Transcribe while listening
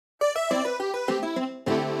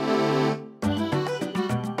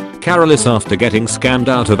Careless after getting scammed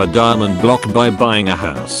out of a diamond block by buying a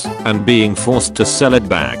house and being forced to sell it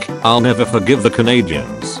back. I'll never forgive the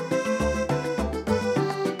Canadians.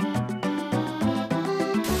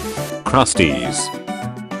 Crusties.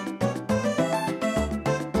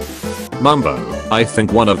 Mumbo, I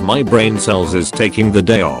think one of my brain cells is taking the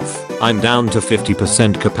day off. I'm down to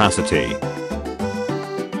 50% capacity.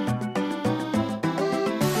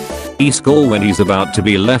 E-Skull when he's about to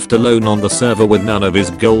be left alone on the server with none of his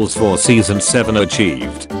goals for season 7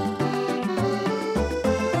 achieved.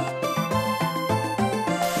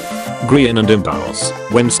 Grian and Impulse,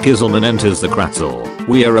 when Skizzleman enters the Kratzel,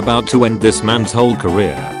 we are about to end this man's whole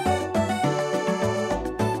career.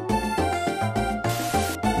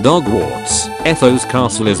 Dogwarts, Etho's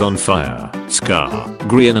castle is on fire. Scar,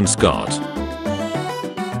 Grian and Scott.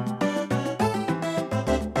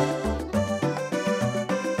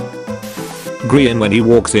 Grian when he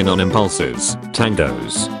walks in on Impulses,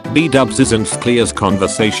 Tangos, B-dubs isn't Clear's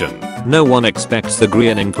conversation. No one expects the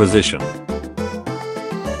Grian Inquisition.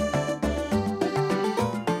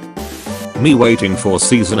 Me waiting for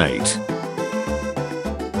season 8.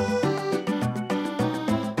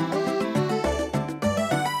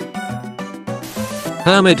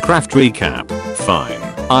 Hermitcraft recap. Fine,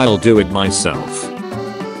 I'll do it myself.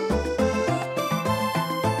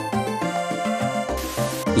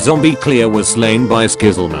 Zombie Clear was slain by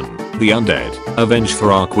Skizzleman, the undead. Avenge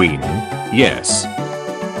for our queen? Yes.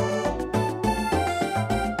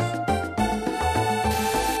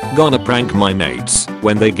 Gonna prank my mates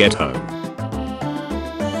when they get home.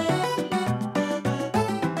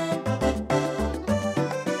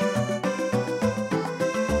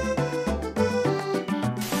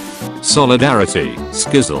 Solidarity,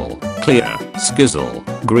 Skizzle, Clear, Skizzle,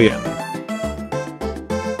 Grian.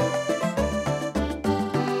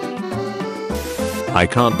 I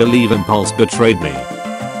can't believe Impulse betrayed me.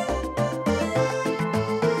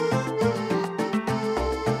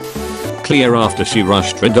 Clear after she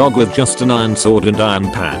rushed her dog with just an iron sword and iron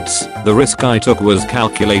pants. The risk I took was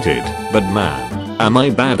calculated, but man, am I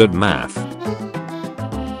bad at math.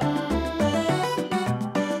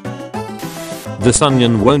 This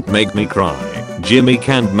onion won't make me cry. Jimmy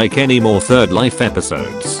can't make any more Third Life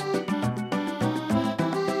episodes.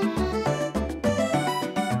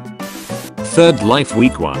 Third Life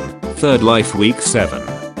Week 1, Third Life Week 7.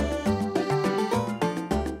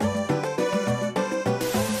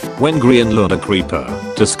 When Grian lured a creeper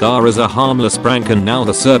to Scar as a harmless prank and now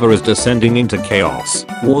the server is descending into chaos.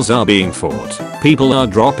 Wars are being fought. People are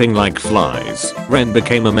dropping like flies. Ren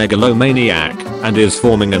became a megalomaniac and is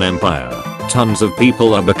forming an empire. Tons of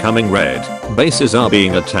people are becoming red. Bases are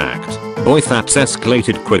being attacked. Boy that's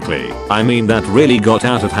escalated quickly. I mean that really got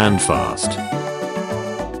out of hand fast.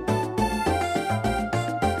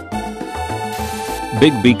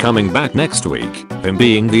 Big B coming back next week, him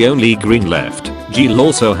being the only green left, Jill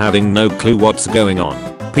also having no clue what's going on,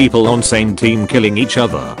 people on same team killing each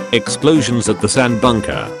other, explosions at the sand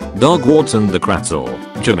bunker, Dogwarts and the Kratzel,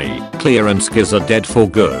 Jimmy, Clear and Skiz are dead for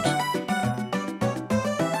good.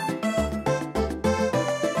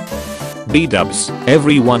 B-dubs,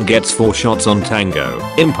 everyone gets 4 shots on Tango,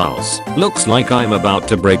 Impulse, looks like I'm about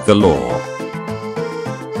to break the law.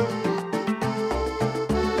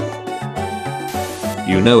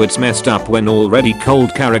 You know it's messed up when already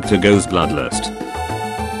cold character goes bloodlust.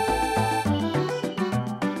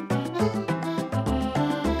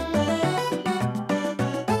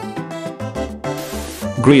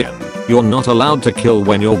 Grian, you're not allowed to kill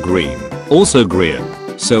when you're green. Also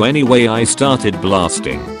Grian. So anyway I started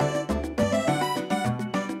blasting.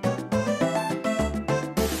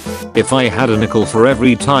 If I had a nickel for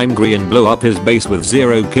every time Grian blew up his base with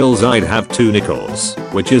 0 kills I'd have 2 nickels,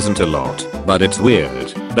 which isn't a lot, but it's weird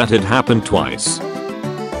that it happened twice.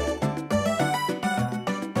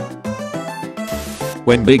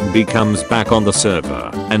 When Big B comes back on the server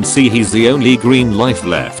and see he's the only green life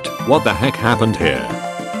left, what the heck happened here?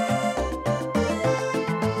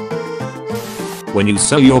 When you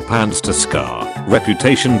sell your pants to Scar,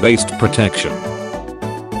 reputation based protection.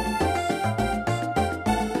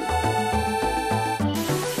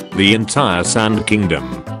 The entire Sand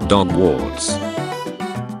Kingdom, Dogwarts.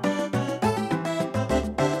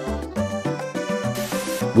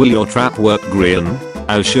 Will your trap work Grian?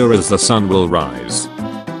 As sure as the sun will rise.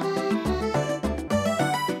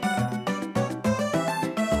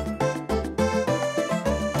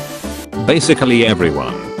 Basically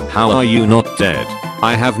everyone, how are you not dead?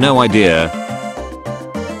 I have no idea.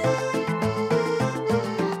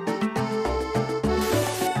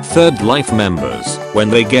 Third Life members, when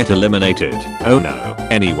they get eliminated, oh no,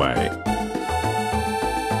 anyway.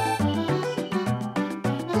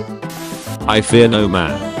 I fear no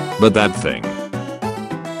man, but that thing.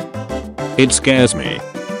 It scares me.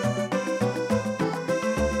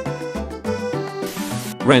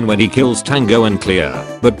 Ren when he kills Tango and Clear,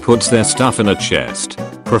 but puts their stuff in a chest.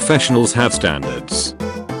 Professionals have standards.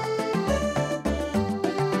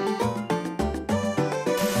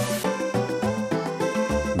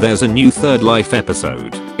 There's a new Third Life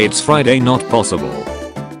episode. It's Friday, not possible.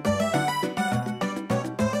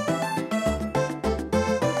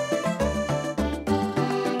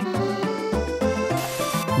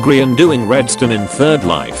 Grian doing Redstone in Third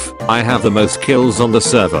Life. I have the most kills on the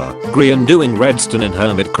server. Grian doing Redstone in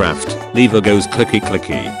Hermitcraft. Lever goes clicky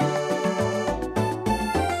clicky.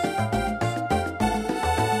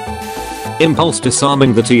 Impulse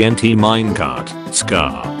disarming the TNT minecart.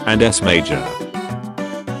 Scar and S Major.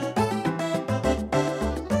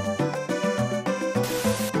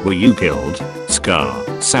 Were you killed?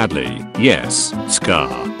 Scar. Sadly, yes, Scar,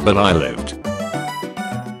 but I lived.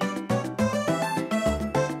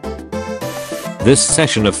 This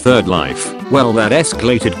session of Third Life, well that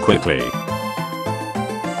escalated quickly.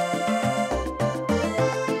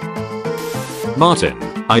 Martin,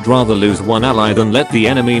 I'd rather lose one ally than let the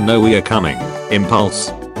enemy know we are coming. Impulse,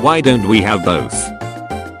 why don't we have both?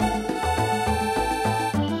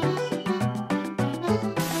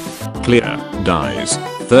 Clear, dies.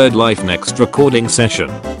 Third Life next recording session.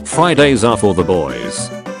 Fridays are for the boys.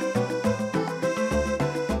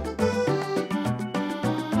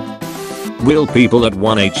 Real people at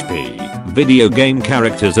 1 HP. Video game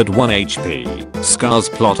characters at 1 HP. Scar's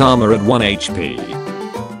plot armor at 1 HP.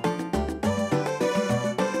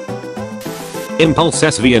 Impulse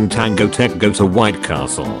SV and Tango Tech go to White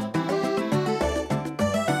Castle.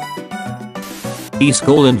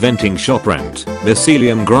 E-School inventing shop rent.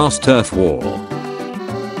 Mycelium grass turf wall.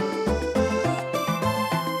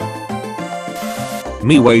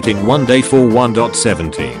 Me waiting one day for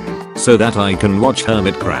 1.17 so that I can watch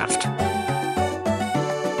Hermitcraft.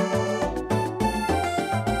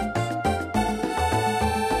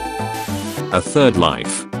 A Third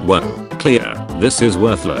Life. Whoa, Clear, this is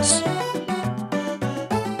worthless.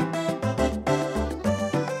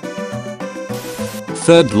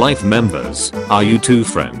 Third Life members, are you two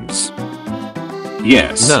friends?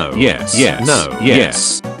 Yes. No. Yes. Yes. No.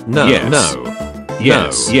 Yes. No. Yes. No.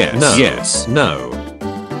 Yes. Yes. No. Yes. No.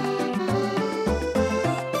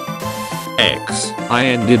 X. I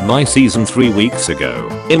ended my season 3 weeks ago.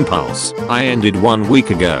 Impulse. I ended 1 week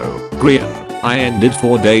ago. Grian. I ended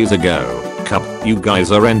 4 days ago. Cup. You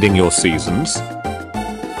guys are ending your seasons?